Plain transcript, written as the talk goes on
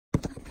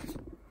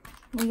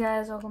Hey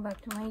guys, welcome back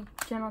to my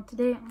channel.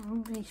 Today I'm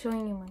going to be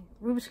showing you my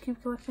Rubik's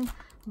Cube collection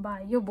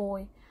by your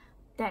boy,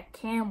 that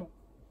Camel.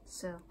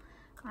 So,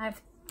 I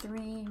have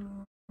 3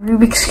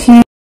 Rubik's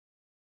Cube,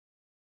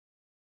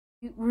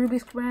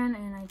 Rubik's brand,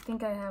 and I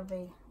think I have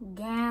a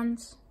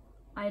Gans.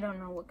 I don't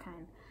know what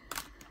kind.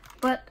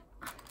 But,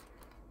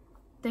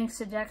 thanks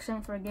to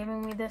Jackson for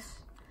giving me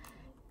this.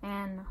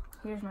 And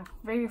here's my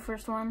very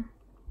first one.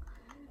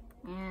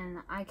 And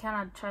I kind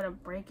of try to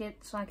break it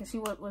so I can see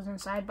what was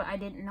inside, but I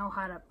didn't know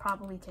how to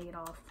properly take it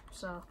off,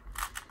 so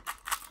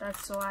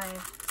that's why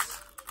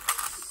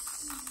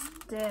it's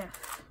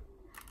stiff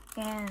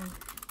and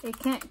it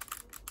can't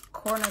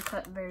corner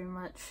cut very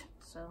much.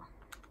 So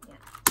yeah,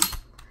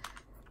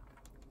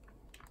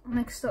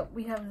 next up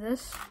we have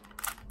this.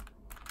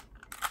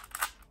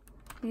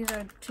 These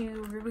are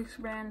 2 Rubiks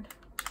brand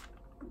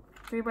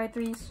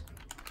 3x3s,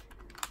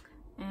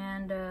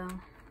 and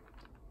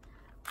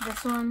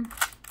this one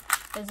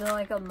is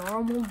like a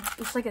normal,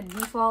 it's like a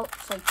default,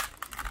 it's like,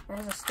 it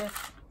has a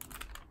stiff.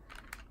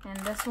 And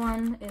this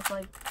one is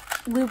like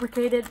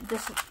lubricated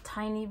just a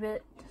tiny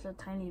bit,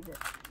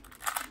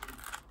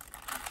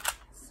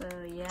 So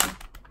yeah.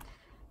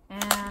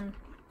 And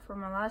for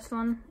my last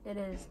one, it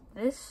is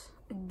this,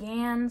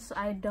 Gans.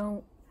 I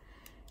don't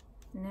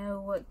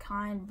know what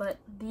kind, but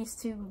these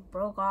 2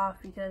 broke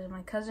off because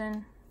my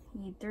cousin,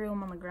 he threw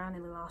them on the ground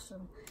and we lost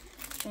them.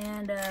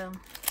 And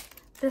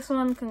this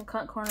one can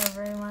cut corners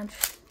very much.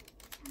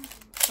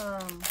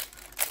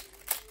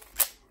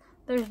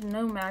 There's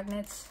no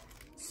magnets,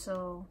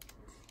 so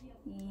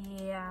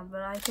yeah,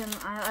 but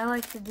I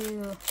like to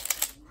do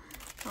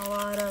a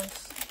lot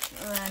of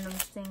random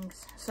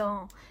things,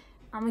 so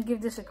I'm gonna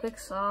give this a quick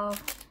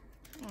solve.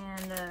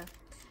 And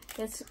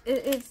it's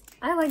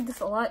I like this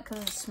a lot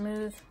because it's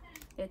smooth,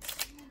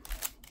 it's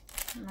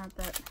not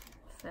that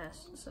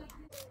fast, so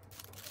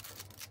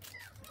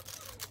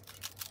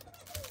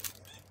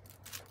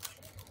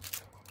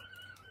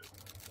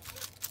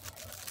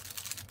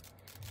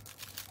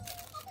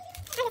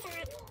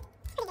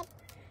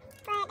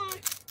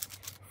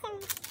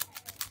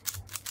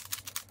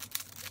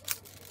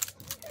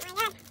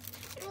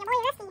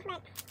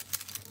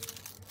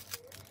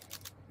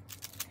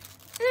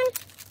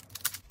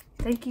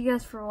thank you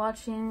guys for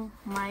watching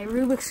my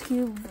Rubik's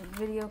Cube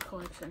video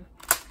collection,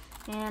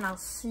 and I'll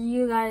see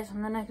you guys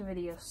in the next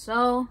video.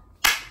 So,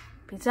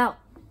 peace out.